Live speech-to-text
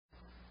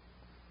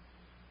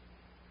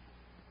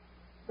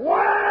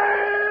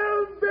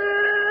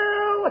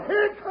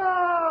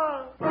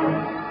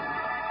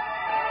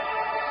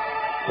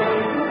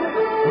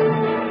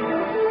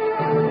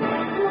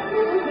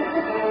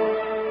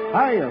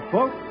Hiya,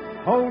 folks.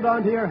 Hold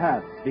on to your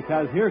hats,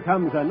 because here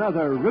comes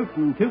another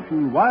rootin'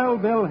 tootin'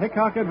 Wild Bill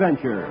Hickok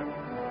adventure,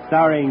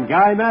 starring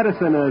Guy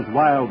Madison as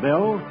Wild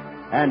Bill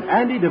and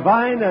Andy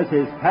Devine as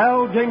his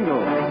pal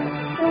Jingle.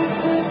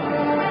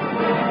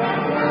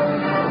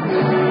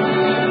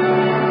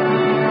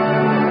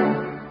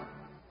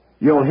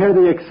 You'll hear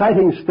the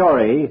exciting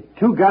story,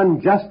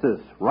 Two-Gun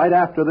Justice, right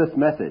after this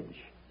message.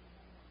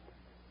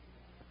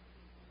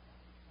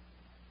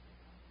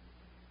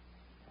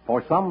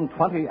 For some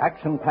 20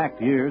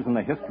 action-packed years in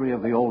the history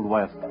of the Old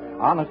West,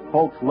 honest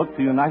folks looked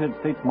to United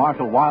States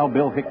Marshal Wild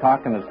Bill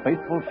Hickok and his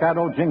faithful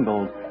shadow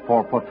Jingles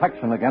for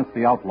protection against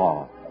the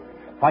outlaw.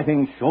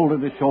 Fighting shoulder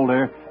to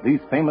shoulder, these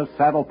famous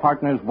saddle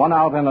partners won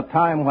out in a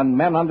time when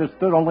men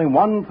understood only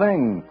one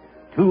thing: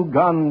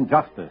 two-gun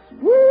justice.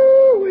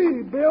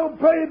 Woo-wee, Bill,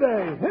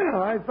 payday.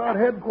 Yeah, I thought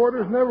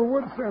headquarters never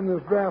would send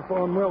this draft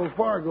on Wells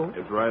Fargo.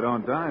 It's right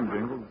on time,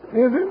 Jingles.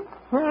 Is it?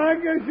 Well, I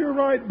guess you're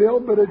right, Bill,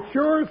 but it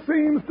sure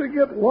seems to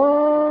get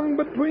long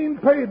between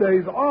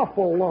paydays,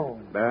 awful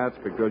long. That's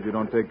because you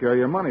don't take care of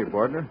your money,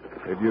 partner.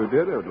 If you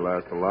did, it would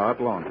last a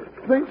lot longer.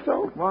 Think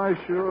so? Why,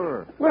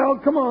 sure. Well,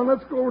 come on,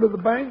 let's go over to the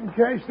bank and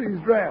cash these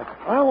drafts.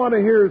 I want to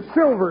hear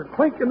silver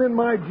clinking in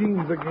my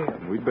jeans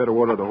again. We'd better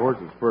water the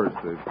horses first.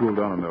 They've cooled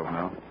down enough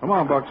now. Come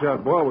on,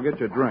 Buckshot Boy, we'll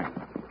get you a drink.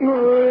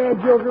 Oh, yeah,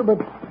 Joker,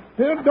 but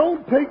it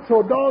don't take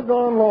so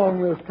doggone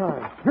long this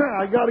time.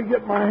 I got to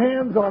get my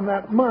hands on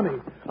that money.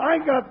 I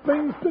got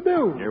things to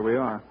do. Here we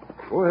are.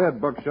 Go ahead,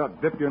 Buckshot.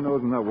 Dip your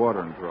nose in that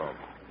watering trough.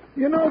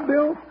 You know,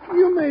 Bill,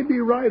 you may be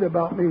right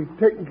about me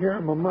taking care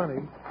of my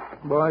money.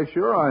 Why,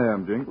 sure I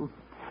am, Jingles.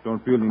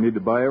 Don't feel you need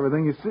to buy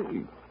everything you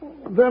see.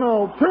 Then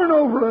I'll turn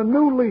over a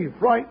new leaf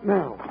right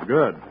now.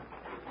 Good.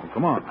 Well,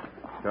 come on.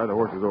 Tie the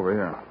horses over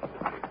here.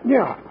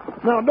 Yeah.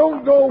 Now,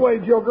 don't go away,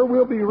 Joker.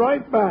 We'll be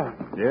right back.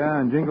 Yeah,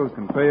 and Jingles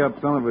can pay up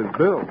some of his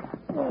bills.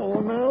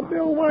 Oh, now,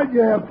 Bill, why'd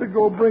you have to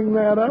go bring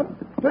that up?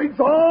 Takes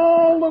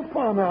all the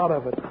fun out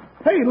of it.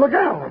 Hey, look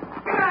out.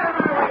 Get out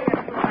of my way, you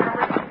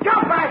Maverick.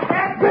 Jump back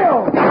there.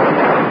 Bill!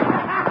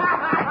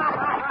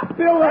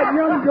 Bill, that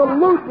young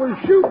galoot was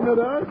shooting at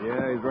us.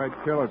 Yeah, he's right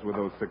careless with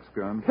those 6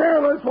 guns.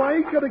 Careless, why,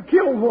 he could have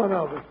killed one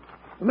of us.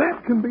 And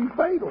that can be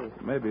fatal.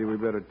 Maybe we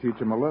better teach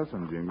him a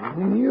lesson, Jingles.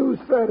 And you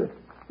said it.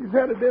 He's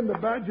headed into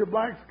Badger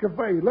Black's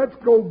cafe. Let's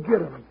go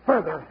get him,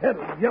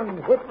 feather-headed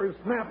young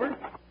whippersnapper.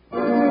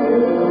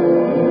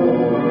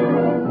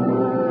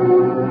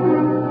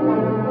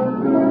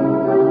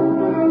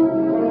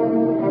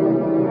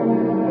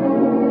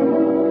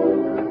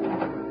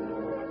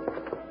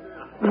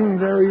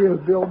 There he is,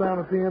 Bill, down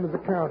at the end of the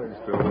counter.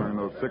 Still wearing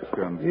those 6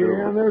 guns, too.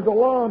 Yeah, and there's a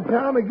law in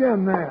town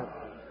again now.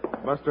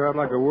 Buster, I'd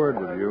like a word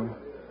with you.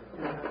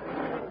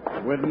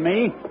 With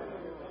me?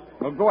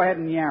 Well, go ahead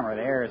and yammer.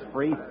 The air is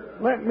free.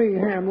 Let me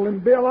handle him,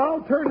 Bill.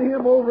 I'll turn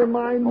him over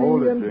my knee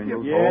Hold it, and...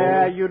 Jingles.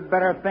 Yeah, you'd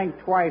better think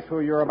twice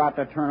who you're about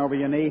to turn over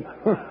your knee.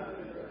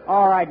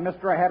 All right,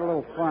 mister, I had a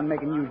little fun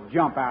making you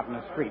jump out in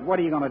the street. What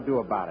are you going to do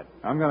about it?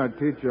 I'm going to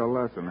teach you a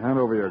lesson. Hand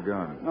over your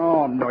gun.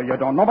 Oh, no, you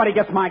don't. Nobody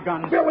gets my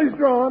guns. Billy's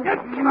drawn. Get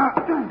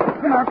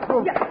fast.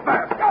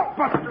 Go,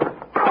 Buster.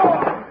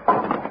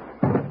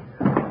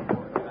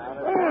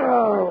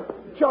 Well,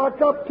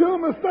 chalk up 2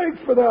 mistakes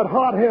for that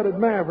hot-headed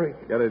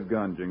maverick. Get his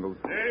gun, Jingles.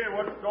 Hey,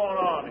 what's going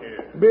on here?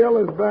 Bill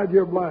is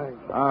Badger Black.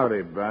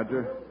 Howdy,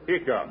 Badger.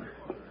 Hickok.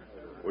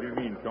 What do you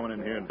mean coming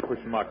in here and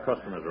pushing my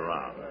customers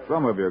around?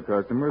 Some of your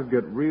customers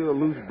get real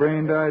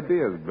loose-brained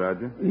ideas,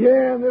 Badger.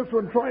 Yeah, and this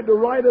one tried to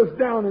ride us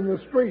down in the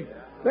street.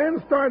 Then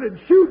started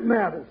shooting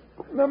at us.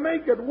 To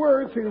make it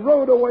worse, he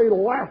rode away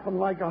laughing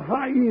like a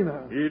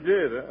hyena. He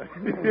did, huh?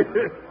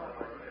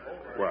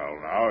 Well,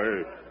 now,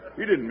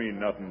 he didn't mean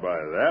nothing by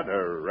that. I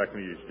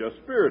reckon he's just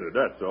spirited,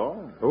 that's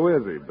all. Who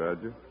is he,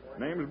 Badger?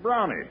 Name's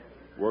Brownie.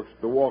 Works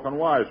at the Walk on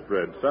Y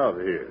spread south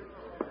of here.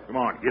 Come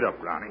on, get up,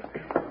 Brownie.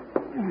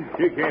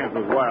 Shake hands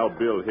with Wild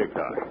Bill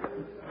Hickok.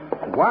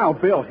 Wild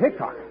Bill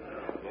Hickok?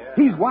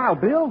 He's Wild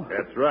Bill?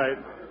 That's right.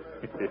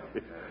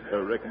 I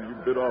reckon you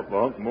bit off a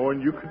hunk more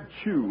than you could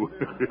chew.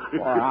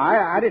 Well,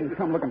 I didn't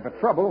come looking for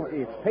trouble.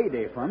 It's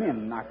payday for me,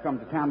 and I come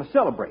to town to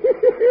celebrate.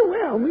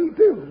 Well, me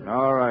too.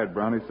 All right,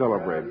 Brownie,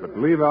 celebrate, but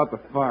leave out the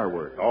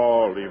fireworks.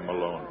 Oh, leave him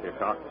alone,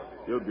 Hickok.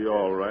 He'll be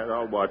all right.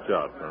 I'll watch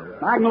out for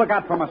him. I can look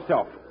out for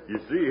myself. You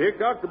see,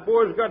 Hickok, the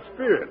boy's got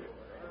spirit.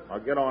 I'll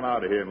get on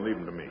out of here and leave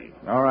him to me.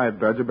 All right,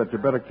 Badger, but you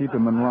better keep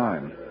him in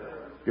line.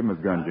 Give him his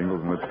gun,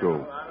 Jingles, and let's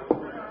go.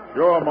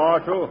 Sure,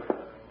 Marshal.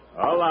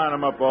 I'll line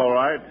him up all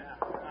right.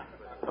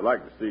 I'd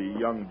like to see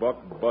young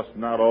Buck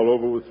busting out all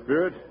over with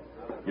spirit.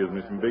 Gives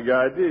me some big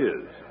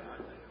ideas.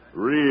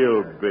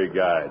 Real big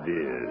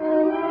ideas.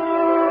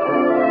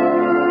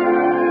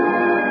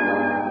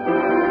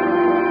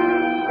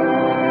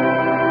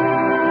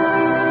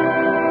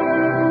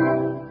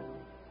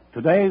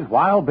 Today's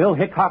Wild Bill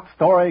Hickok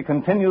story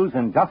continues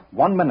in just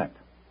 1 minute.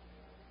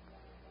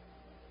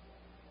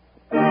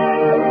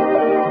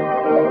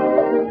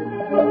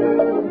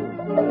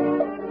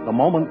 The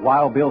moment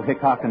Wild Bill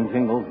Hickok and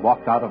Jingles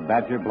walked out of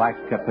Badger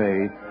Black's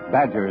cafe,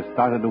 Badger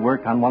started to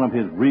work on one of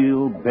his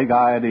real big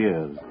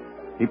ideas.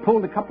 He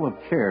pulled a couple of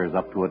chairs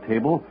up to a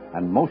table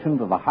and motioned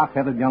to the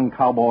hot-headed young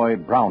cowboy,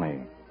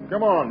 Brownie.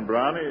 Come on,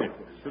 Brownie.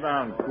 Sit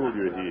down and cool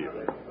your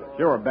heels.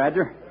 Sure,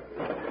 Badger.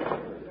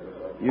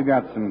 You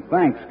got some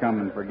thanks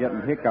coming for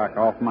getting Hickok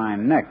off my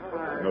neck.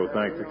 No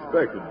thanks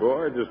expected,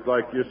 boy. Just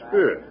like your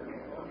spirit.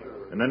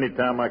 And any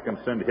time I can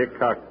send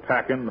Hickok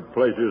packing, the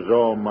pleasure's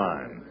all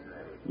mine.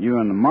 You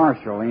and the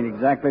marshal ain't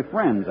exactly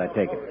friends, I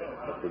take it.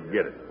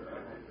 Forget it.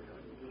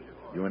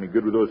 You any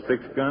good with those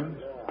 6 guns?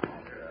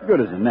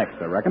 Good as the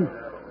next, I reckon.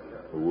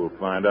 Well, we'll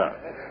find out.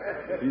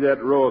 See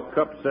that row of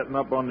cups setting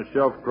up on the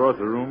shelf across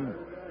the room?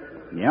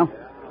 Yeah?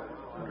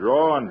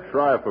 Draw and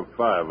try for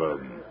 5 of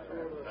them.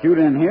 Shoot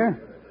in here?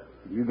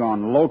 You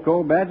gone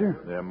loco, Badger?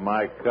 They're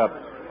my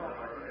cups.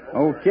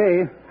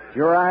 Okay. It's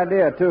your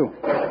idea, too.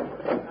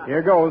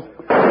 Here goes.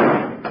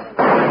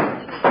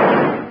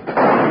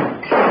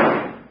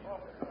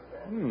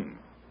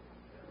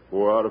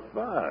 4 out of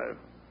 5.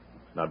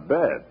 Not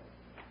bad.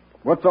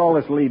 What's all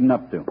this leading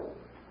up to?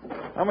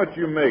 How much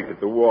you make at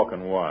the Walk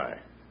and Why?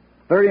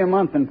 30 a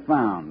month and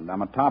found.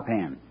 I'm a top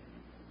hand.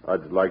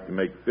 I'd like to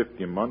make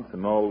 50 a month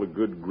and all the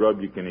good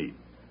grub you can eat.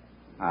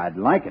 I'd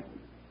like it.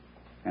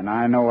 And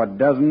I know a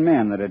dozen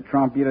men that'd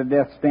trump you to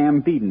death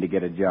stampeding to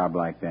get a job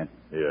like that.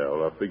 Yeah,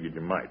 well, I figured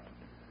you might.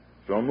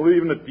 So I'm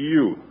leaving it to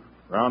you.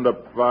 Round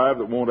up 5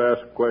 that won't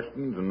ask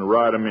questions and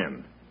ride 'em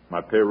in.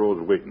 My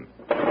payroll's waiting.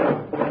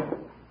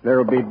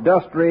 There'll be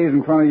dust raised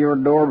in front of your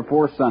door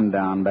before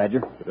sundown,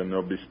 Badger. Then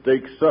there'll be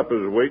steak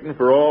suppers waiting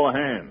for all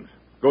hands.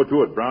 Go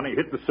to it, Brownie.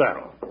 Hit the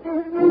saddle.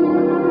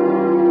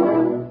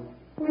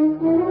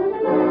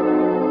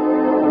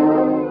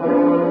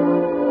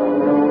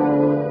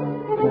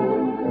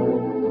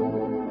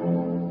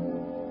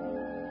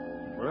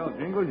 Well,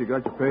 Jingles, you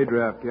got your pay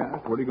draft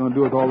cash. What are you going to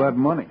do with all that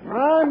money?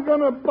 I'm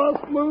going to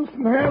bust loose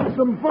and have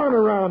some fun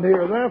around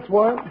here, that's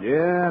what.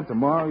 Yeah,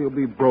 tomorrow you'll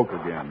be broke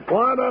again.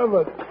 What of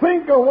it?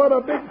 Think of what a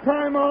big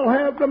time I'll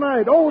have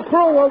tonight. Oh,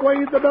 throw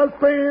away the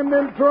dustpan,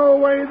 then throw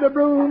away the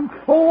broom.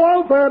 Oh,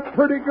 all that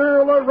pretty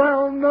girl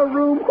around the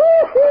room.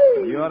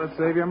 Woo-hoo! You ought to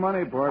save your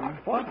money, partner.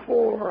 What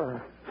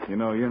for? You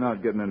know, you're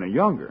not getting any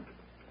younger.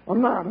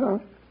 I'm not, huh?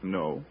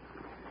 No.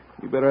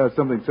 You better have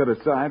something set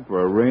aside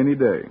for a rainy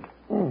day.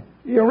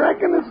 You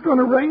reckon it's going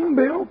to rain,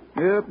 Bill?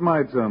 It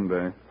might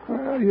someday.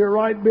 Well, you're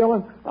right, Bill,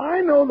 and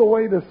I know the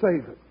way to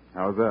save it.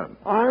 How's that?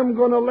 I'm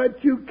going to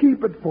let you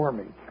keep it for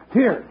me.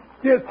 Here,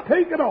 just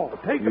take it all.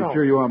 Take it You all.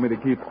 sure you want me to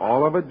keep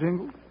all of it,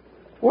 Jingles?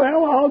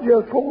 Well, I'll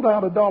just hold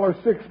out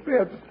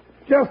 $1.06,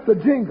 just the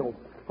jingle,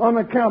 on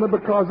account of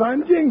because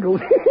I'm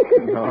Jingles.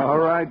 All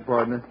right,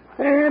 partner.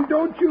 And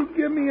don't you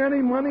give me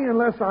any money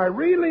unless I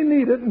really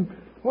need it. And,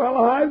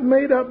 well, I've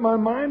made up my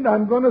mind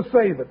I'm going to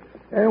save it.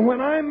 And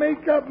when I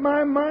make up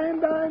my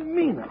mind, I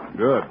mean it.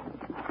 Good.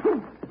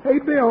 Hey,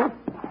 Bill,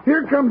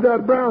 here comes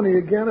that Brownie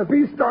again. If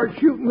he starts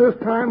shooting this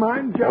time,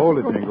 I'm just... Hold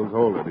it, Jingles,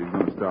 hold it. He's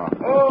going to stop.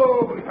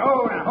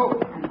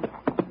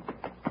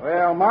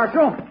 Well,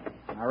 Marshal,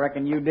 I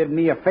reckon you did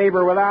me a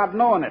favor without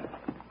knowing it.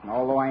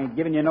 Although I ain't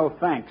giving you no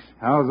thanks.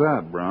 How's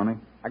that, Brownie?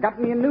 I got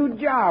me a new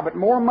job at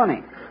more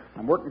money.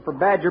 I'm working for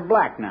Badger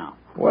Black now.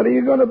 What are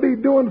you going to be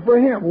doing for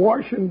him?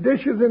 Washing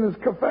dishes in his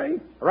cafe?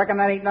 I reckon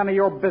that ain't none of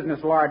your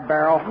business, Lord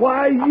Barrel.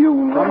 Why,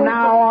 you little... From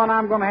now on,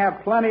 I'm going to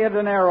have plenty of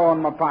dinero in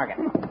my pocket.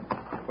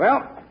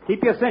 Well,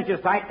 keep your cinches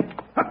tight.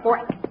 Hup, boy.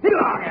 Get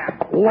along here.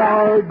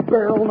 Lord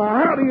Barrel,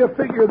 now how do you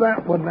figure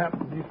that one?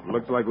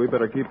 Looks like we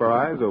better keep our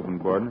eyes open,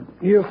 partner.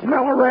 You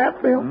smell a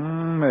rat, Bill?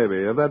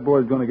 Maybe. If that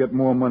boy's going to get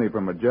more money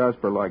from a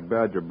jasper like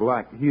Badger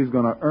Black, he's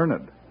going to earn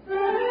it.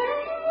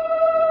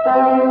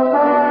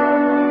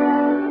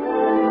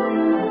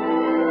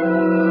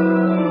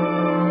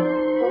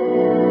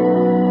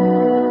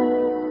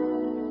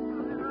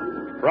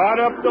 Prod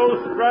up those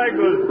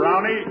stragglers,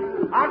 Brownie.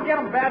 I'll get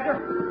 'em, Badger.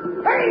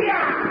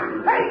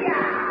 Hey-ya!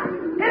 Hey-ya!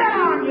 Get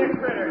on, you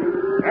critters!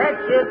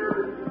 That's it.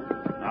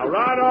 Now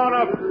ride on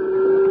up.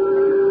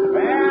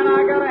 Man,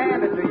 I gotta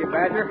hand it to you,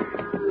 Badger.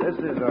 This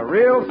is a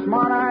real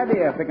smart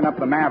idea, picking up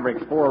the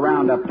Mavericks for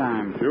roundup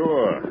time.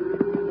 Sure.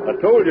 I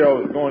told you I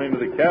was going into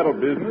the cattle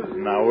business,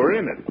 and now we're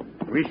in it.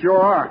 We sure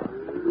are.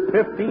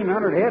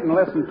 1,500 head in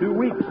less than 2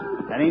 weeks.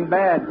 That ain't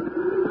bad.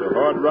 It's a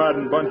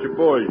hard-riding bunch of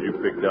boys you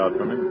picked out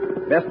from him.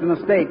 Best in the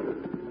state.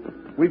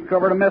 We've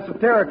covered a mess of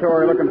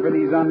territory looking for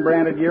these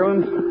unbranded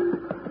yearlings.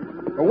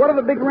 But what are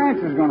the big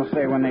ranchers going to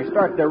say when they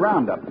start their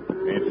roundup?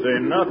 Ain't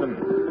saying nothing.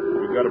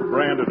 We've got a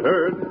branded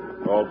herd,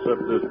 all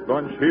except this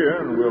bunch here,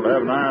 and we'll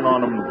have an eye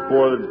on them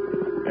before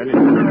any...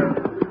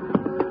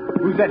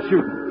 Who's that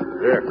shooting?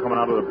 There, coming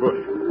out of the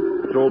bush.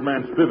 It's old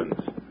man Spivens.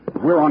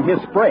 We're on his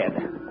spread.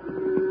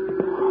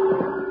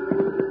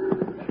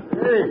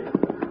 Hey,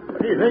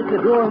 what do you think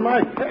you're doing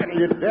my cattle,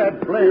 you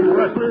dad-flame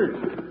rustlers?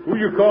 Who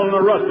you calling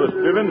a rustler,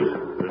 Spivens?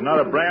 There's not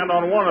a brand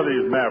on one of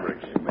these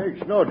Mavericks.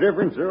 Makes no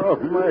difference. They're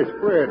off my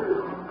spread.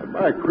 And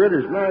my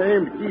critter's not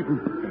aimed to keep 'em.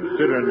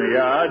 Considering the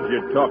odds,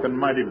 you're talking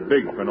mighty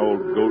big for an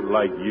old goat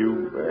like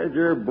you.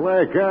 Badger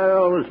Black, I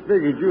always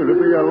figured you to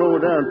be a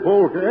low-down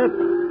polecat.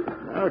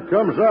 Now it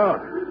comes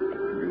out.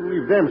 You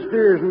leave them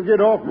steers and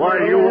get off. Why,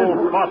 you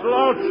old fossil,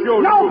 I'll show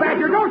you. No,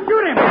 Badger, don't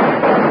shoot him!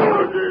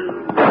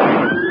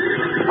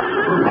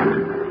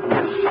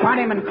 Shot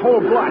him in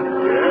cold blood.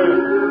 Yes.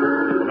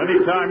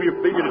 Anytime you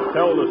figure to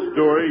tell the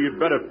story, you'd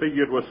better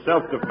figure it was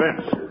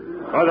self-defense.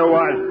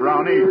 Otherwise,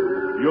 Brownie,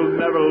 you'll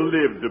never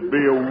live to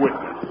be a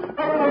witness.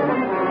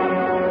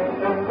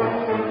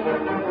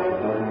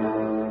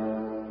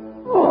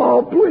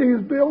 Oh, please,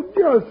 Bill,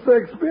 just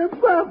 6 bits.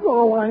 That's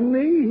all I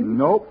need.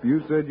 Nope,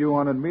 you said you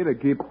wanted me to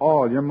keep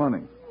all your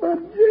money. But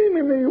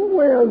Jamie me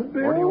whiz,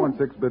 Bill. What do you want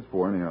 6 bits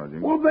for anyhow,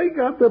 Jim? Well, they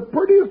got the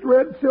prettiest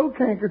red silk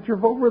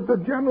handkerchief over at the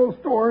general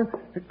store.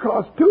 It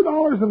cost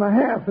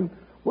 $2.50, and,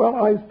 well,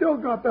 I still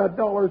got that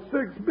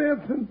 $1.06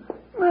 bits, and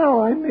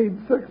now I need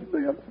 6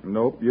 bits.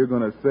 Nope, you're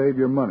going to save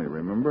your money,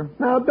 remember?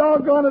 Now,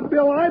 doggone it,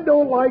 Bill, I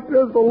don't like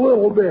this a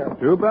little bit.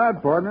 Too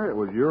bad, partner. It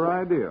was your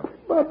idea.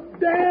 But,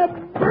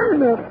 Dad,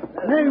 burn it.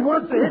 Hey,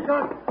 what's the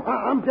Hickok?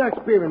 I'm Jack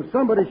Spivens.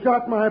 Somebody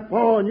shot my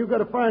paw, and you got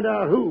to find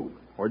out who.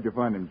 Where'd you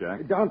find him,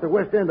 Jack? Down at the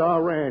west end of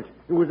our ranch.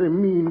 It was a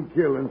mean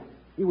killing.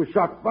 He was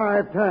shot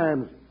 5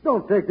 times.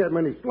 Don't take that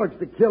many slugs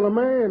to kill a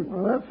man.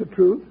 Well, that's the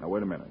truth. Now,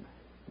 wait a minute.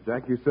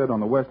 Jack, you said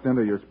on the west end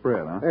of your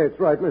spread, huh? That's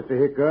right, Mr.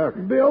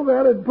 Hickok. Bill,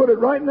 that'd put it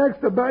right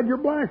next to Badger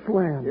Black's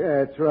land.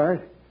 Yeah, that's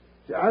right.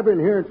 See, I've been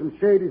hearing some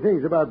shady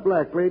things about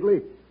Black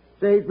lately.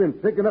 Say he's been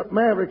picking up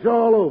mavericks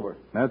all over.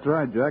 That's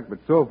right, Jack, but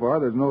so far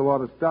there's no law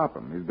to stop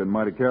him. He's been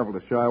mighty careful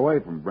to shy away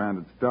from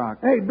branded stock.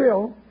 Hey,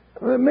 Bill,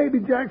 maybe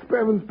Jack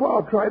Spivens'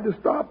 paw tried to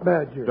stop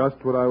Badger.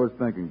 Just what I was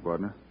thinking,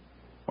 partner.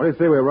 What do you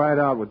say we ride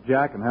out with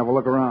Jack and have a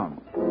look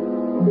around?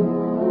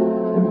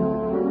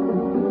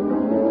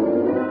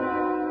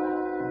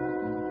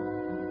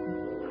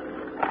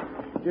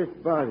 Just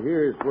about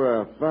here's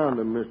where I found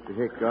him, Mr.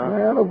 Hickok.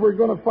 Well, if we're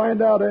going to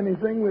find out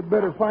anything, we'd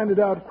better find it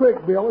out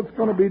quick, Bill. It's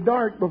going to be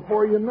dark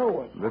before you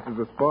know it. This is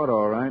the spot,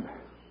 all right.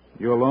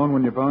 You alone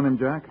when you found him,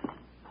 Jack?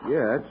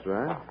 Yeah, that's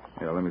right.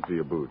 Yeah, let me see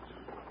your boots.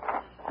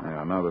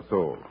 Yeah, now the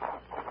soles.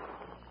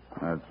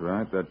 That's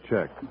right, that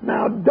check.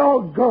 Now,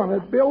 doggone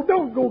it, Bill.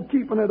 Don't go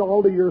keeping it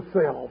all to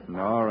yourself.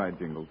 All right,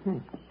 Jingles.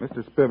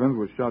 Mr. Spivens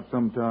was shot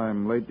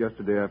sometime late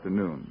yesterday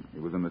afternoon. He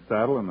was in the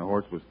saddle and the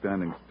horse was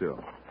standing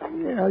still.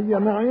 Yeah,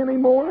 now any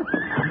more?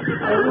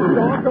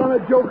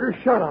 Doggone it, Joker,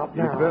 shut up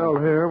now. He fell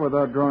here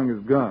without drawing his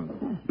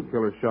gun. The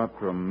killer shot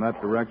from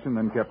that direction,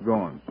 then kept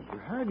going.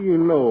 How do you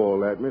know all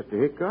that, Mr.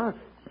 Hickok?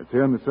 It's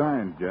here in the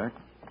signs, Jack.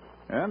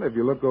 And if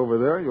you look over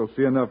there, you'll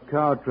see enough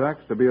cow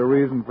tracks to be a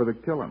reason for the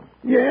killing.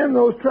 Yeah, and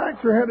those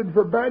tracks are headed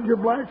for Badger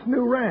Black's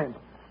new ranch.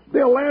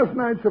 Bill, last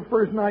night's the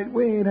first night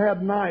we ain't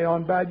had an eye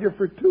on Badger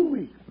for 2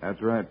 weeks. That's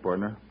right,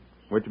 partner.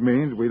 Which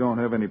means we don't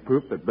have any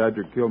proof that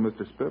Badger killed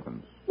Mr.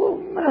 Spivens. Well,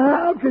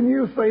 how can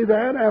you say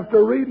that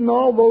after reading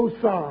all those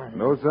signs?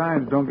 Those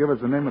signs don't give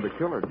us the name of the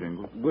killer,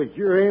 Jingles. But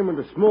you're aiming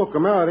to smoke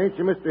him out, ain't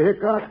you, Mr.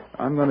 Hickok?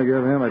 I'm going to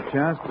give him a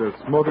chance to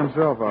smoke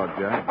himself out,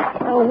 Jack.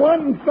 Now, what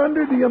in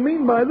thunder do you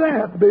mean by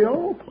that,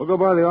 Bill? We'll go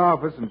by the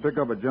office and pick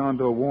up a John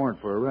Doe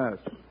warrant for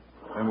arrest.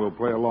 Then we'll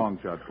play a long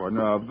shot,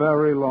 partner. A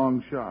very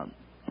long shot.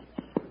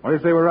 What do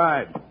you say we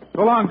ride?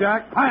 So long,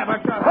 Jack. Hi,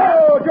 buckshot.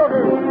 Oh,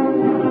 Joker!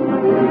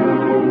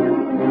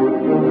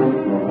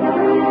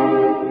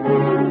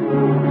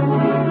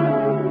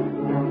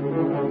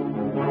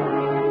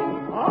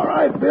 All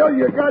right, Bill,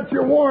 you got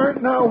your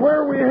warrant. Now,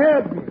 where are we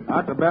heading?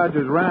 Out to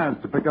Badger's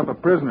ranch to pick up a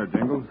prisoner,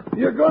 Jingles.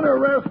 You're going to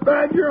arrest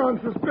Badger on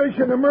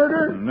suspicion of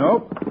murder?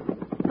 Nope.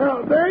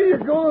 Now, there you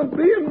go, and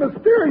being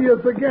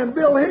mysterious again,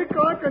 Bill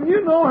Hickok, and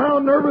you know how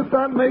nervous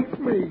that makes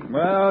me.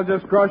 Well,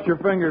 just cross your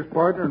fingers,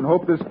 partner, and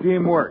hope this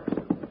scheme works.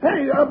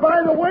 Hey,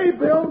 by the way,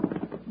 Bill,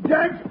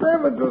 Jack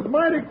Spivens was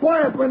mighty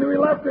quiet when we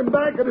left him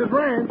back at his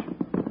ranch.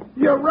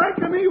 You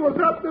reckon he was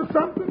up to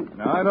something?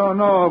 Now, I don't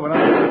know, but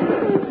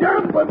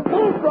Jumping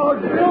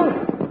bullfrogs, Bill.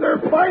 They're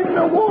fighting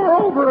the war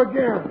over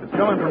again. It's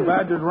coming from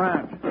Badger's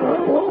ranch.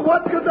 Well,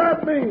 what could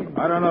that mean?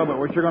 I don't know, but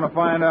we're sure going to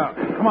find out.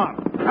 Come on.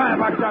 Hi,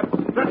 buckshot.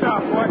 Stretch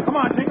out, boy. Come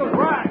on, Jingles,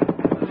 ride.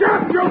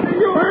 Jump, Joker,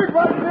 you heard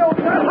what Bill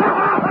said.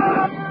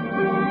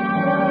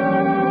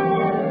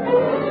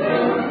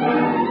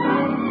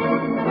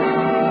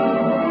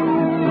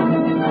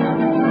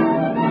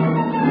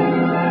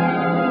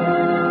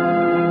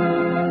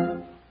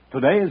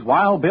 Today's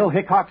Wild Bill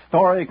Hickok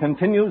story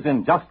continues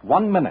in just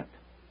 1 minute.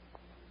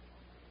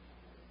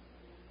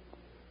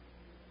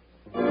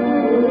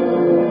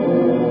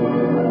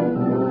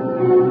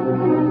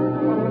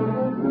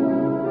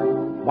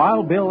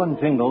 Wild Bill and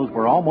Jingles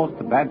were almost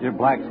to Badger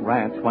Black's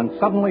ranch when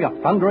suddenly a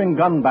thundering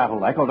gun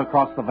battle echoed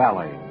across the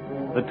valley.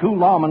 The two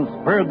lawmen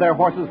spurred their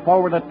horses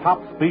forward at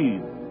top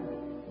speed.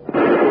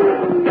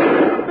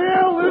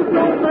 Bill, this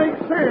don't make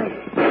sense.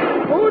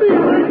 Who do you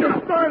think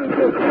has started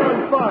this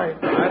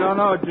gunfight? I don't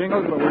know,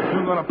 Jingles, but we're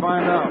soon going to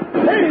find out.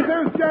 Hey,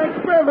 there's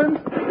Jack Spivens.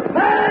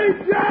 Hey,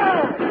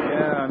 Jack!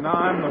 Yeah, now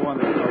I'm the one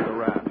that killed the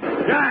rat.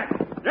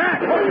 Jack,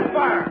 hold your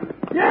fire.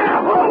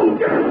 Yeah, hold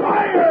your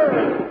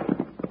fire!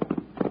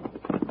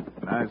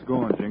 Nice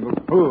going, Jingles.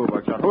 Whoa,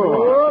 buckshot.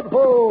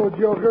 Whoa,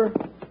 Joker.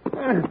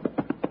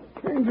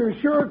 Things are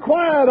sure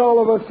quiet all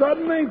of a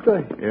sudden, ain't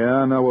they?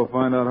 Yeah, now we'll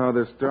find out how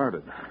this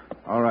started.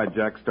 All right,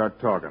 Jack, start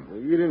talking. Well,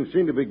 you didn't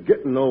seem to be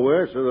getting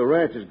nowhere, so the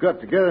ranchers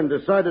got together and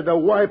decided to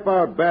wipe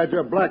out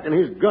Badger Black and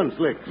his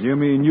gunslicks. You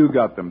mean you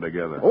got them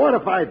together? What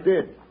if I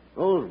did?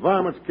 Those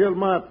varmints killed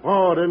my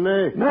pa, didn't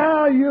they?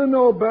 Now you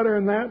know better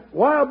than that.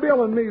 Wild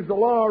Bill and me's the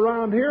law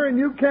around here, and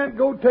you can't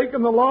go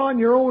taking the law in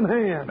your own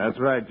hands. That's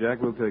right,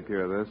 Jack. We'll take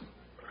care of this.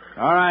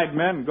 All right,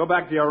 men, go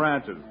back to your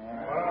ranches.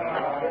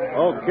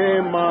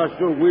 Okay,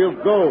 Marshal,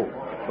 we'll go.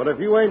 But if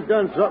you ain't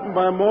done something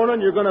by morning,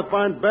 you're going to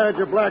find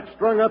Badger Black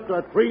strung up to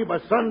a tree by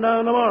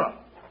sundown tomorrow.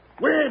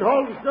 We ain't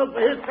holding still for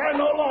his kind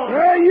no longer.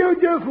 Hey, you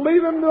just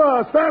leave him to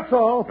us, that's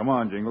all. Come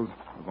on, Jingles.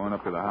 We're going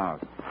up to the house.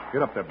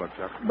 Get up there,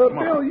 Buckshot. But, Come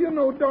on. Bill, you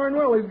know darn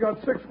well he's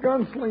got 6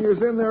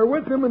 gunslingers in there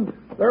with him, and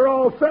they're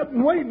all set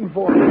and waiting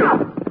for him.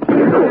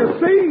 You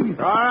see?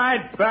 All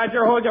right,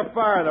 Badger, hold your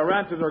fire. The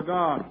ranches are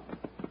gone.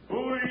 Who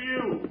are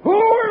you? Who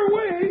are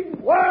we?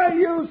 Why,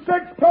 you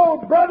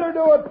 6-toed brother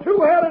to a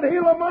 2-headed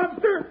Gila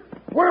monster?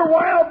 We're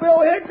Wild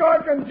Bill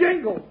Hickok and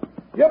Jingles.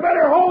 You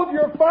better hold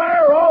your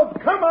fire or I'll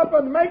come up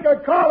and make a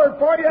collar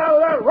for you out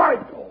of that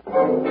rifle.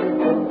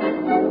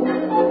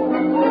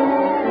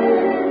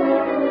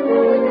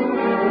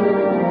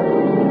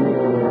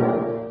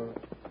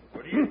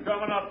 What are you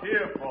coming up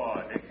here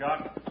for,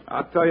 Hickok?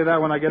 I'll tell you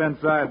that when I get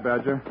inside,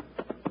 Badger.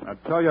 Now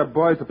tell your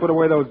boys to put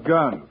away those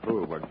guns.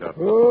 Ooh, Buckshot.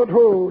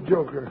 Ho,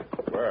 Joker.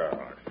 Well,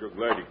 I'm sure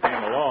glad you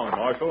came along,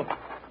 Marshal.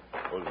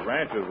 Those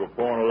ranchers were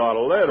pouring a lot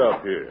of lead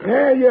up here.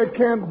 Yeah, you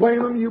can't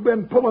blame them. You've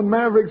been pulling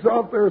mavericks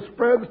off their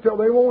spreads till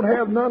they won't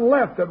have none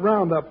left at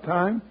roundup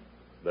time.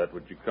 That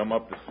what you come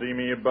up to see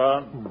me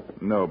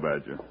about? No,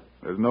 Badger.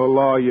 There's no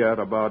law yet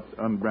about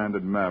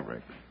unbranded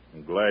mavericks.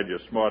 I'm glad you're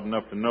smart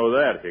enough to know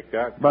that,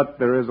 Hickok. But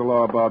there is a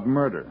law about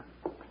murder.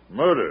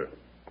 Murder?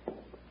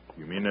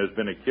 You mean there's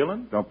been a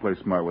killing? Don't play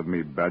smart with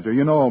me, Badger.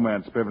 You know old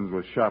man Spivens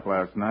was shot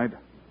last night.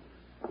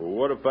 Well,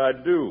 what if I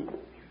do?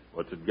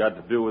 What's it got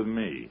to do with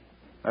me?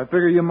 I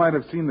figure you might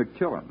have seen the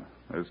killing.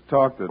 There's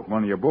talk that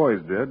one of your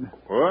boys did.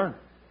 What?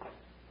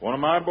 One of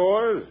my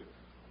boys?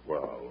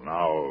 Well,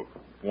 now, if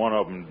one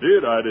of them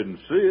did, I didn't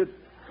see it.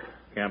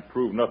 Can't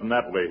prove nothing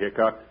that way,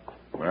 Hickok.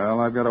 Well,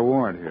 I've got a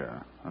warrant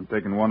here. I'm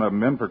taking one of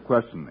them in for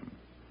questioning.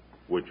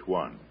 Which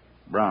one?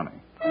 Brownie.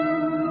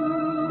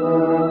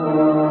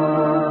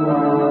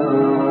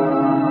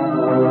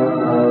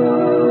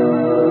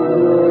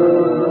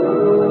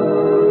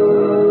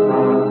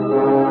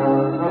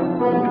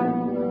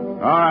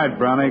 All right,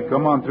 Brownie,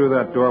 come on through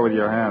that door with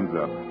your hands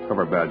up.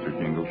 Cover Badger,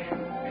 Jingles.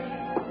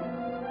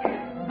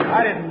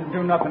 I didn't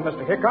do nothing,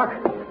 Mr. Hickok.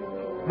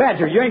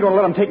 Badger, you ain't going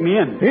to let him take me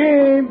in. He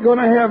ain't going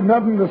to have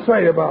nothing to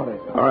say about it.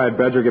 All right,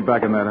 Badger, get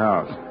back in that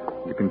house.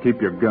 You can keep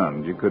your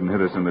guns. You couldn't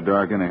hit us in the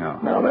dark anyhow.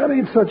 Now, that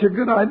ain't such a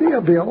good idea,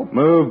 Bill.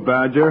 Move,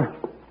 Badger.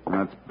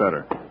 That's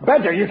better.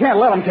 Badger, you can't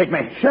let him take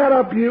me. Shut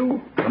up,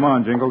 you. Come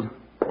on, Jingles.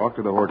 Walk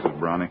to the horses,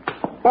 Brownie.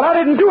 But I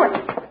didn't do it.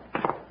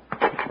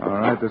 All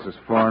right, this is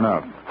far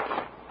enough.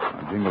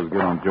 Now, Jingles,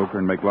 get on Joker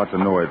and make lots of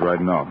noise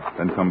riding off.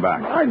 Then come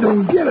back. I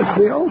don't get it,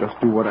 Bill. Just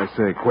do what I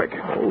say, quick.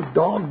 Oh,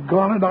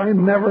 doggone it, I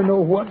never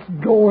know what's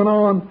going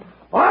on.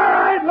 All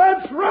right,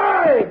 let's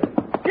ride.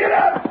 Get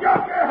up,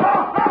 Joker.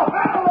 Ho, ho,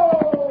 ho.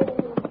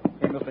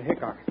 Hey, Mr.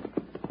 Hickok,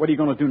 what are you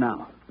going to do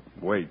now?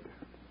 Wait.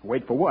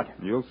 Wait for what?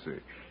 You'll see.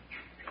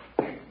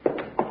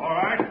 All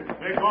right,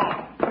 take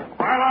on.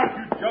 File out,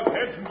 you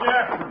jugheads, and get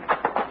after him.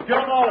 Kill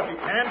them all if you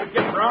can, but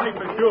get Brownie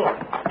for sure.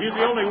 He's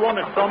the only one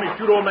that saw me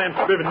shoot old man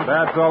Spivens.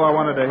 That's all I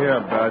wanted to hear,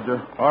 Badger.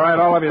 All right,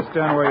 all of you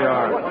stand where you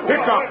are.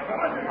 Hickok!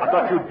 I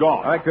thought you'd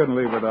gone. I couldn't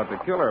leave without the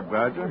killer,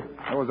 Badger.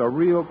 That was a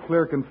real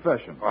clear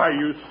confession. Why,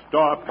 you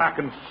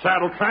star-packing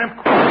saddle tramp?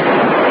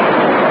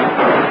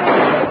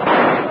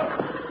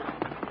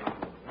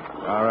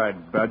 All right,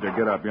 Badger,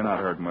 get up. You're not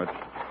hurt much.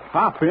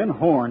 Hop in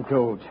horn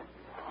toads.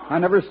 I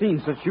never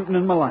seen such shooting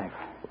in my life.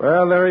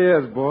 Well, there he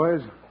is,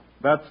 boys.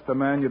 That's the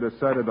man you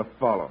decided to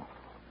follow.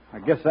 I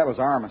guess that was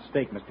our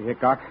mistake, Mr.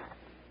 Hickok.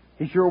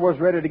 He sure was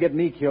ready to get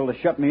me killed to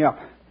shut me up.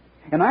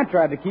 And I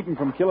tried to keep him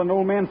from killing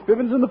old man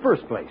Spivens in the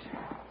first place.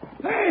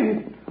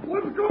 Hey,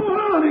 what's going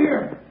on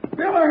here?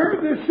 Bill, I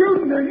heard the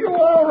shooting. Are you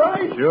all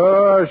right?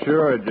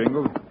 Sure,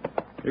 Jingles.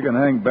 You can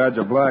hang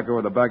Badger Black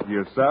over the back of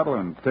your saddle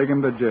and take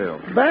him to jail.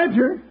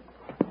 Badger?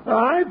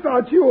 I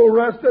thought you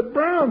arrested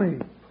Brownie.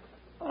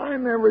 I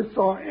never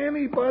saw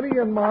anybody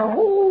in my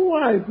whole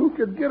life who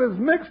could get as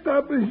mixed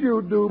up as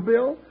you do,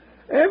 Bill.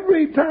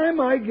 Every time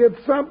I get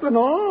something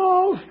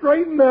all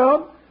straightened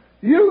out,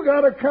 you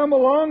got to come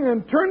along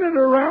and turn it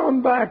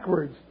around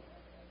backwards.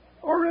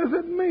 Or is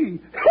it me?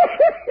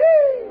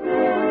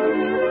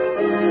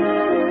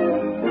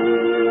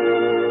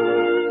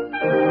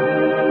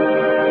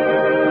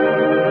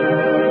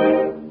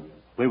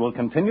 We will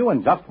continue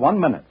in just 1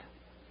 minute.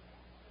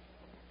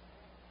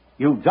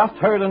 You've just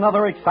heard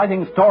another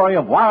exciting story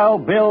of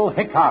Wild Bill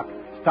Hickok,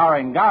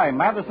 starring Guy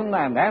Madison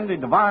and Andy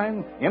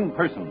Devine in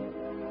person.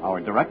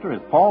 Our director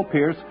is Paul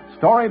Pierce,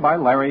 story by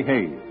Larry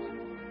Hayes.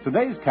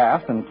 Today's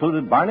cast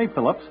included Barney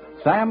Phillips,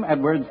 Sam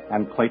Edwards,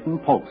 and Clayton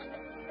Post.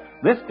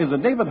 This is a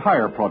David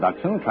Heyer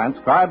production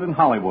transcribed in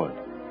Hollywood.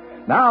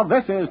 Now,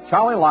 this is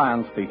Charlie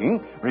Lyon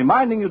speaking,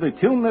 reminding you to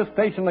tune this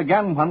station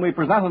again when we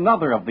present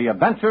another of the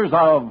adventures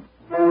of